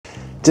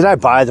Did I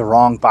buy the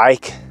wrong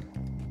bike?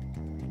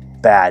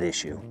 Bad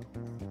issue.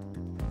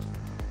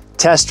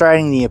 Test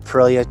riding the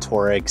Aprilia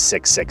Tuareg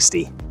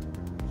 660.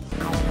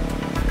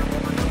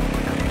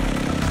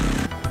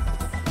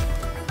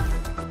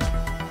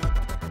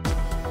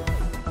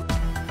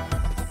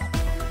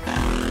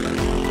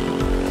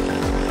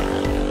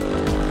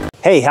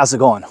 Hey, how's it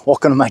going?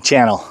 Welcome to my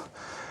channel.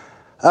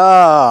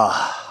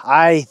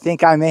 I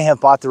think I may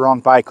have bought the wrong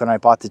bike when I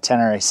bought the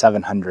Tenere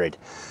 700.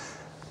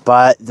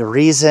 But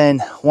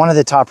one of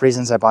the top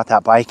reasons I bought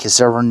that bike is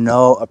there were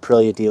no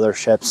Aprilia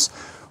dealerships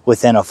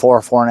within a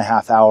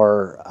 4.5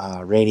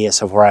 hour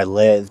radius of where I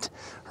lived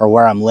or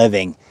where I'm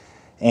living.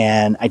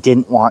 And I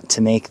didn't want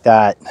to make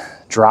that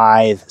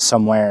drive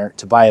somewhere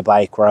to buy a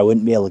bike where I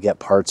wouldn't be able to get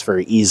parts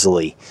very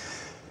easily.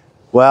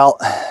 Well,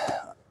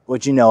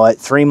 would you know it,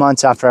 3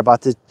 months after I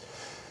bought the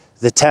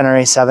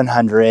Tenere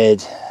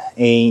 700,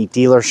 a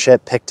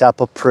dealership picked up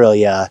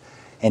Aprilia,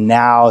 and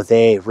now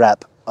they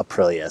rep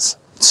Aprilias.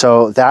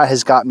 So that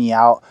has got me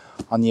out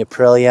on the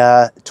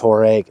Aprilia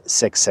Tuareg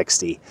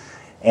 660.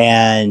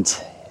 And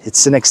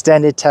it's an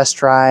extended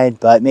test ride,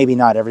 but maybe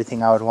not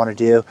everything I would want to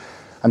do.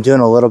 I'm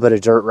doing a little bit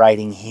of dirt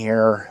riding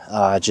here,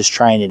 just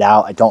trying it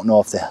out. I don't know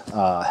if the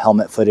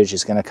helmet footage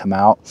is going to come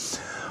out,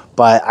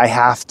 but I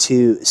have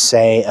to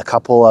say a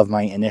couple of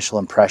my initial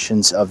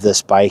impressions of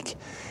this bike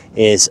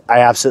is I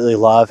absolutely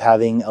love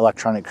having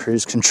electronic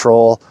cruise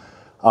control.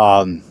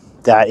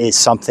 That is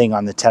something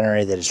on the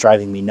Tenere that is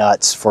driving me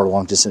nuts for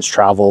long distance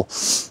travel.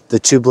 The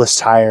tubeless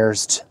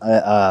tires,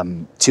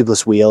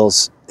 tubeless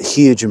wheels,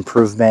 huge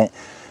improvement.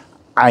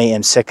 I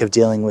am sick of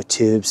dealing with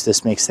tubes.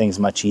 This makes things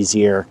much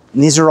easier.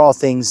 And these are all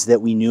things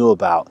that we knew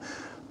about,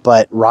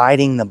 but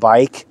riding the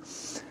bike,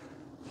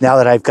 now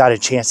that I've got a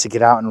chance to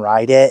get out and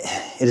ride it,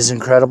 it is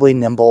incredibly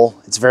nimble.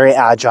 It's very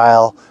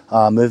agile,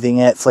 moving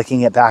it,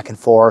 flicking it back and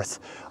forth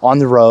on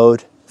the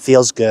road,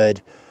 feels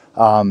good.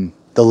 The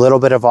little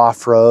bit of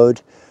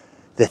off-road,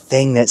 the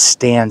thing that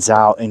stands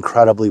out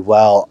incredibly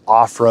well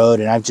off-road,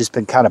 and I've just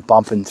been kind of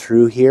bumping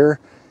through here,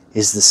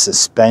 is the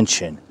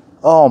suspension.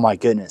 Oh my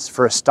goodness,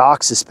 for a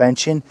stock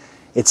suspension,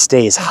 it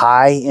stays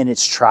high in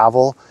its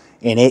travel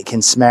and it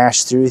can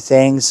smash through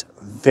things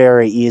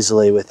very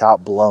easily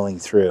without blowing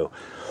through.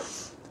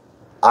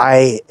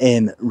 I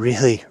am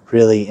really,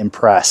 really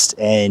impressed,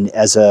 and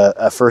as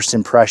a first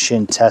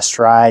impression test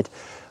ride,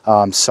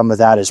 some of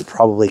that is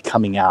probably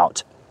coming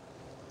out.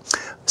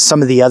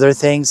 Some of the other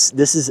things,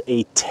 this is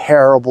a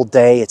terrible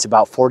day. It's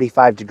about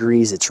 45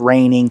 degrees. It's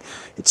raining.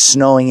 It's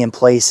snowing in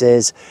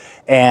places.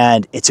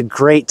 And it's a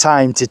great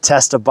time to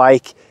test a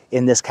bike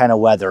in this kind of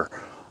weather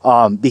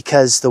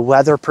because the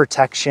weather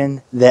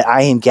protection that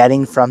I am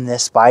getting from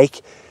this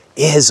bike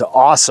is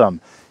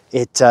awesome.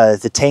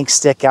 The tanks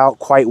stick out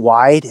quite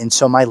wide, and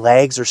so my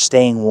legs are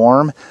staying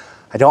warm.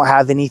 I don't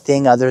have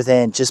anything other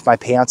than just my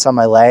pants on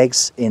my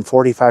legs in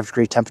 45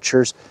 degree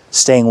temperatures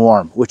staying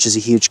warm, which is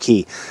a huge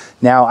key.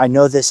 Now, I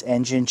know this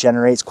engine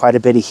generates quite a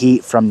bit of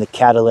heat from the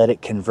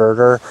catalytic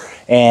converter,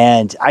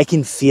 and I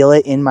can feel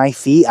it in my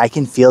feet. I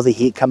can feel the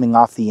heat coming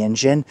off the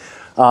engine.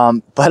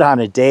 But on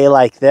a day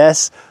like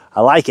this,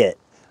 I like it.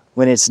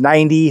 When it's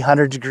 90,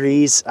 100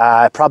 degrees,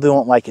 I probably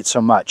won't like it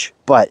so much,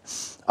 but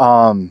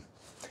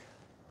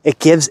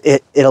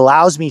it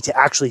allows me to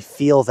actually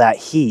feel that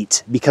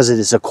heat because it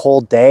is a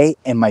cold day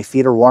and my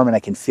feet are warm and I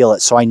can feel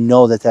it. So I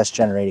know that that's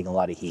generating a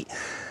lot of heat.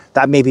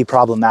 That may be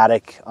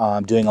problematic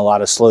doing a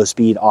lot of slow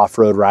speed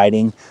off-road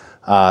riding.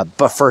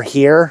 But for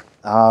here,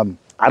 I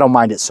don't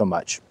mind it so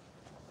much.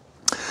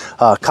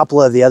 A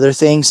couple of the other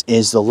things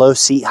is the low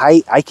seat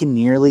height. I can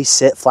nearly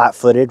sit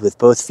flat-footed with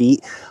both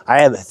feet.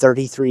 I have a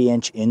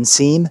 33-inch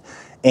inseam,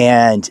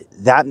 and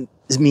that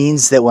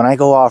means that when I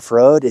go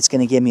off-road, it's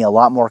going to give me a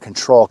lot more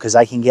control because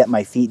I can get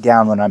my feet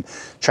down when I'm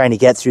trying to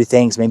get through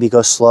things, maybe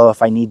go slow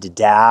if I need to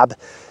dab,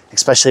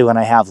 especially when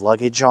I have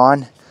luggage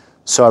on.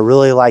 So I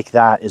really like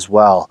that as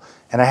well.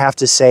 And I have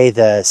to say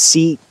the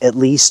seat, at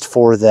least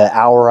for the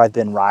hour I've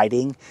been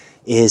riding,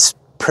 is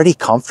pretty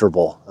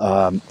comfortable.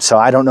 So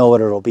I don't know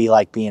what it'll be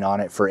like being on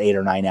it for 8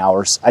 or 9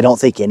 hours. I don't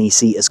think any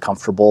seat is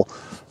comfortable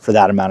for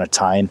that amount of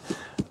time,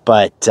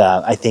 but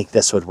I think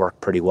this would work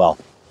pretty well.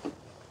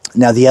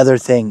 Now, the other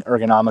thing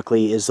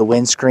ergonomically is the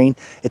windscreen.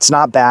 It's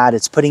not bad.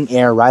 It's putting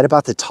air right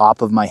about the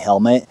top of my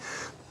helmet,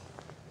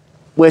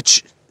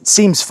 which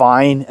seems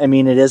fine. I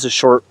mean, it is a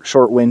short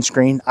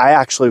windscreen. I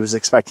actually was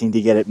expecting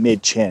to get it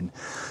mid-chin.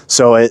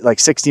 So at like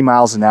 60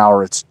 miles an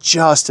hour, it's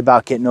just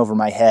about getting over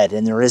my head,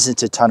 and there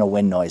isn't a ton of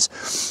wind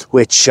noise,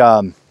 which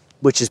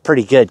is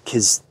pretty good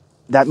because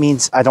that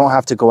means I don't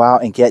have to go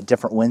out and get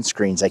different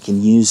windscreens. I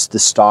can use the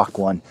stock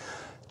one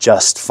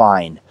just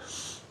fine.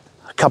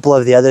 A couple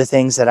of the other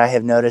things that I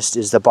have noticed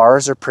is the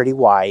bars are pretty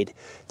wide.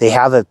 They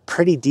have a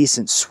pretty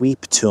decent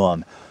sweep to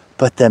them,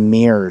 but the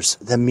mirrors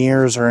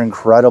are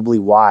incredibly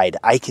wide.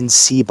 I can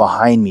see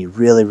behind me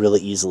really, really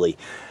easily.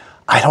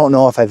 I don't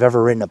know if I've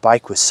ever ridden a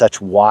bike with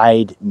such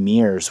wide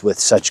mirrors with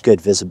such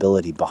good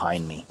visibility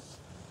behind me.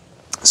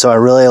 So I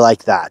really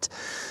like that.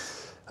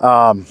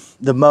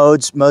 The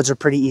modes are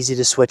pretty easy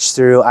to switch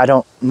through.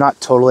 I'm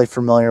not totally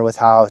familiar with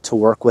how to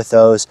work with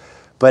those,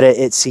 but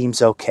it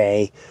seems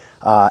okay.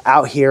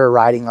 Out here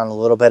riding on a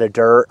little bit of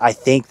dirt, I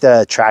think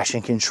the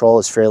traction control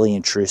is fairly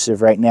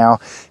intrusive right now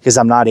because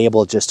I'm not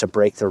able just to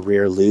break the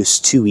rear loose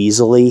too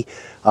easily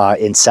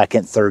in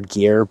second, third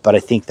gear, but I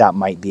think that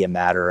might be a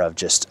matter of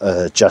just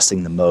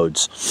adjusting the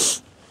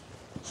modes.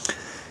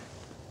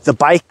 The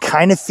bike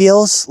kind of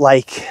feels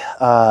like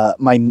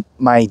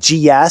my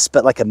GS,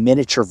 but like a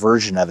miniature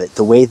version of it.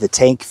 The way the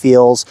tank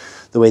feels,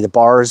 the way the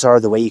bars are,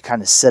 the way you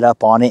kind of sit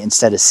up on it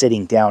instead of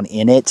sitting down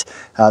in it,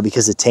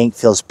 because the tank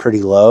feels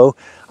pretty low.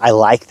 I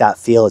like that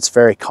feel. It's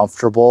very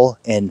comfortable,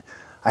 and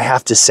I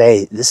have to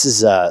say this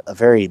is a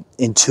very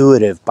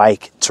intuitive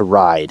bike to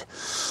ride.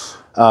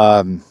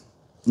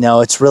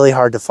 No, it's really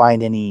hard to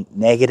find any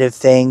negative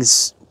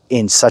things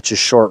in such a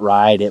short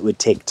ride. It would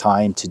take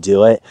time to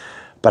do it,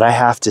 but I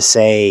have to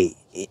say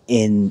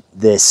in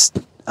this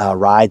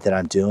ride that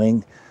I'm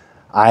doing,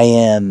 I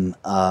am,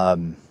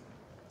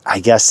 I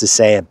guess to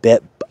say, a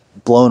bit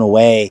blown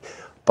away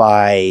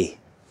by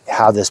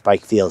how this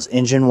bike feels.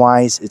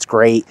 Engine-wise, it's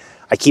great.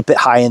 I keep it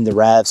high in the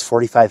revs,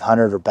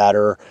 4,500 or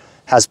better,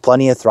 has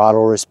plenty of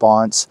throttle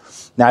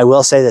response. Now, I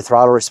will say the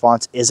throttle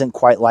response isn't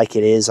quite like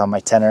it is on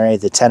my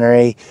Tenere. The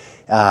Tenere,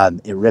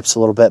 it rips a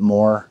little bit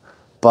more,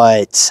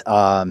 but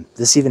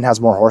this even has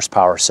more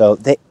horsepower. So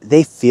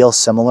they feel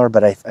similar,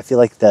 but I feel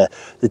like the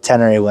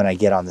Tenere, when I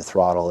get on the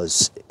throttle,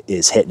 is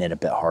hitting it a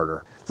bit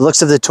harder. The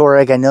looks of the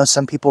Tuareg, I know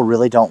some people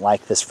really don't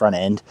like this front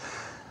end.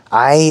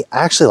 I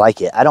actually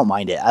like it. I don't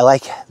mind it. I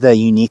like the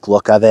unique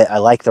look of it. I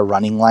like the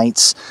running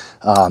lights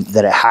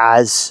that it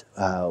has.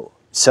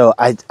 So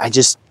I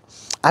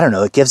don't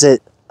know. It gives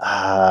it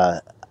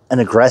an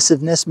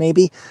aggressiveness,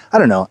 maybe. I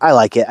don't know. I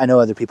like it. I know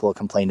other people have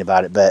complained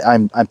about it, but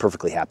I'm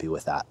perfectly happy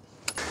with that.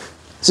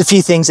 There's a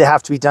few things that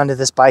have to be done to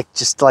this bike,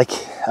 just like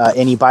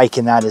any bike,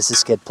 and that is the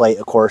skid plate,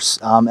 of course.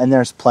 And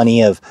there's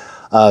plenty of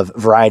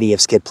variety of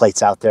skid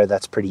plates out there.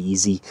 That's pretty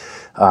easy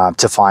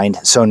to find,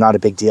 so not a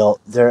big deal.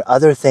 The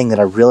other thing that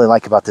I really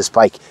like about this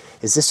bike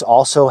is this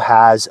also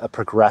has a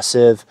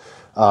progressive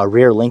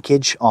rear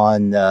linkage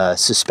on the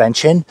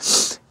suspension,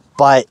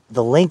 but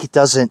the link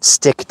doesn't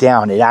stick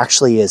down. It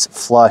actually is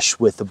flush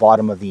with the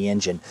bottom of the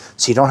engine,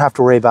 so you don't have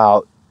to worry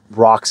about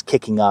rocks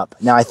kicking up.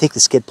 Now, I think the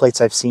skid plates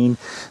I've seen,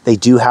 they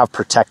do have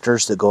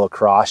protectors that go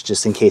across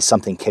just in case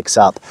something kicks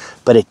up,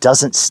 but it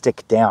doesn't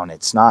stick down.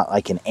 It's not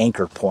like an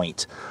anchor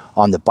point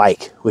on the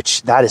bike,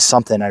 which that is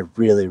something I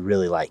really,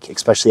 really like,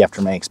 especially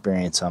after my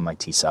experience on my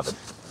T7.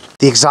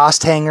 The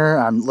exhaust hanger,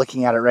 I'm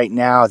looking at it right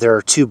now. There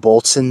are 2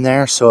 bolts in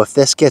there, so if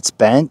this gets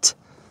bent,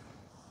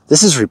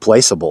 this is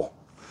replaceable.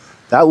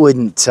 That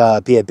wouldn't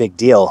be a big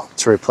deal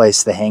to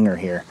replace the hanger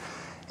here.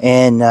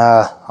 And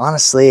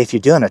honestly, if you're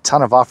doing a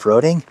ton of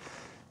off-roading,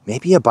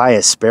 maybe you buy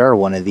a spare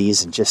one of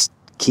these and just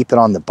keep it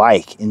on the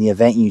bike. In the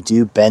event you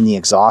do bend the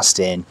exhaust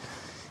in,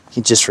 you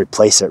can just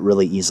replace it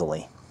really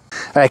easily.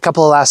 All right, a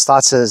couple of last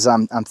thoughts as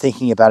I'm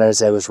thinking about it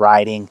as I was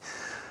riding.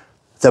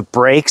 The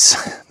brakes,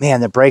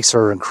 man, the brakes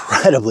are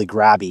incredibly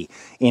grabby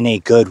in a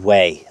good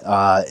way,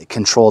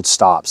 controlled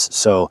stops.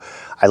 So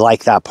I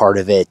like that part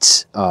of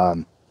it.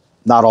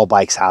 Not all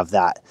bikes have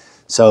that.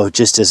 So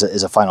just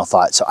as a final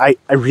thought. So I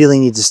really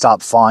need to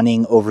stop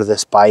fawning over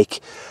this bike.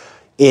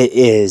 It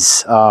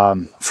is,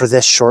 for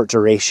this short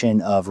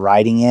duration of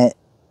riding it,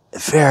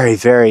 very,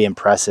 very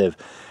impressive.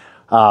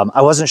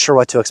 I wasn't sure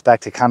what to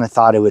expect. I kind of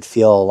thought it would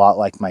feel a lot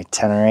like my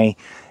Tenere,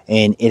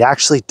 and it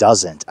actually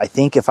doesn't. I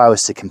think if I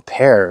was to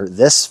compare,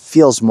 this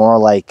feels more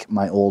like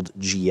my old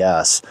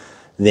GS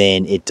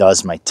than it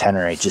does my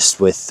Tenere,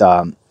 just with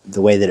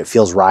the way that it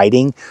feels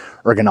riding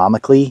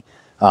ergonomically.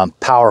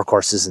 Power, of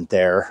course, isn't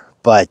there,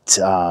 but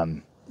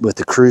with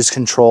the cruise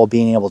control,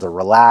 being able to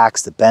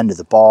relax, the bend of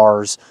the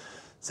bars,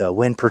 the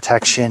wind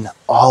protection,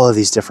 all of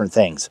these different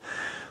things.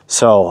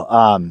 So,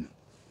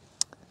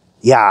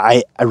 yeah,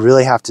 I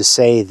really have to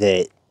say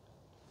that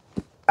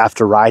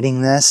after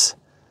riding this,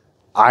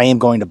 I am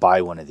going to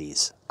buy one of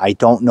these. I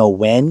don't know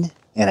when,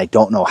 and I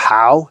don't know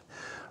how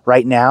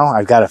right now.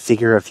 I've got to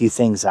figure a few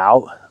things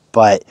out,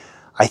 but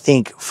I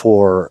think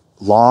for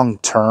long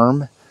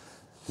term,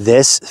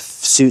 this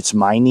suits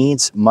my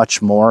needs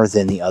much more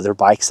than the other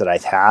bikes that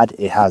I've had.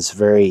 It has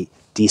very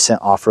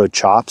decent off-road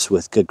chops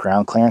with good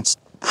ground clearance,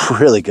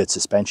 really good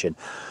suspension,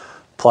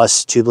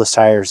 plus tubeless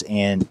tires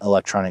and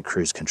electronic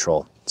cruise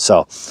control.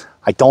 So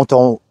I don't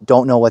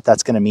know what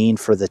that's going to mean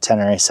for the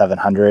Tenere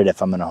 700,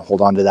 if I'm going to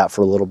hold on to that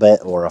for a little bit,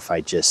 or if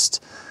I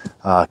just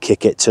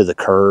kick it to the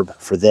curb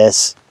for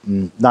this.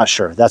 Not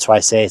sure. That's why I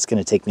say it's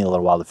going to take me a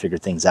little while to figure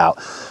things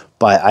out.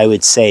 But I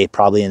would say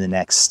probably in the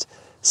next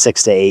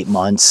 6 to 8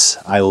 months,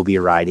 I will be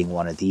riding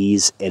one of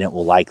these, and it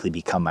will likely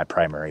become my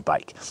primary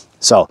bike.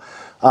 So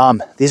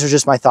these are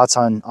just my thoughts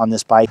on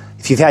this bike.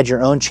 If you've had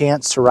your own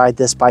chance to ride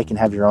this bike and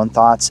have your own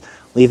thoughts,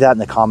 leave that in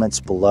the comments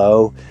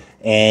below.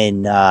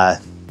 And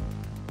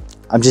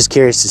I'm just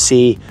curious to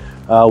see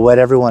what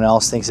everyone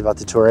else thinks about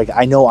the Tuareg.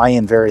 I know I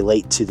am very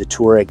late to the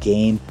Tuareg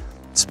game.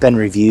 It's been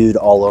reviewed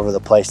all over the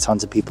place.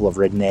 Tons of people have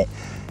ridden it.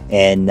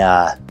 And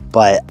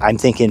but I'm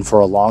thinking for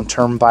a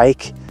long-term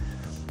bike,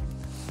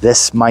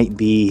 this might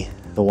be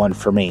the one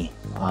for me.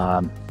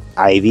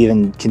 I've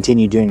even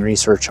continued doing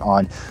research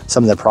on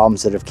some of the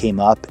problems that have came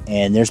up,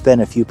 and there's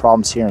been a few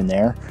problems here and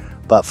there,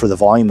 but for the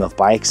volume of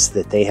bikes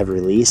that they have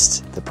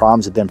released, the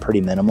problems have been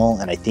pretty minimal.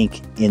 And I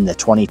think in the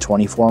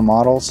 2024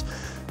 models,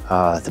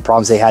 the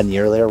problems they had in the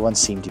earlier ones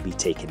seem to be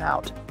taken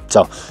out.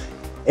 So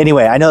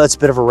anyway, I know that's a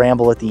bit of a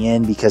ramble at the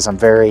end because I'm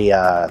very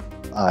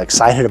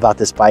excited about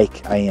this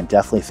bike. I am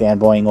definitely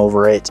fanboying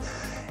over it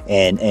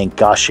and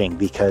gushing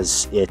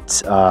because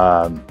it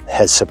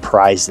has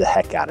surprised the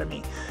heck out of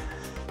me.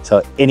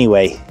 So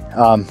anyway,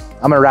 I'm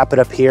gonna wrap it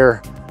up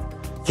here.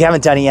 If you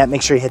haven't done it yet,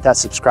 make sure you hit that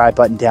subscribe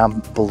button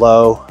down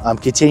below.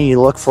 Continue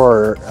to look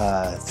for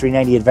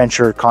 390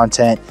 Adventure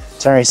content,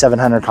 Tenere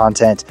 700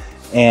 content,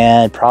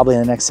 and probably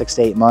in the next 6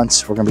 to 8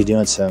 months, we're gonna be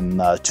doing some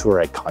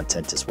Tuareg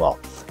content as well.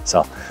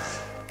 So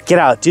get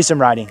out, do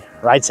some riding,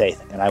 ride safe,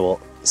 and I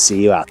will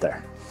see you out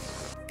there.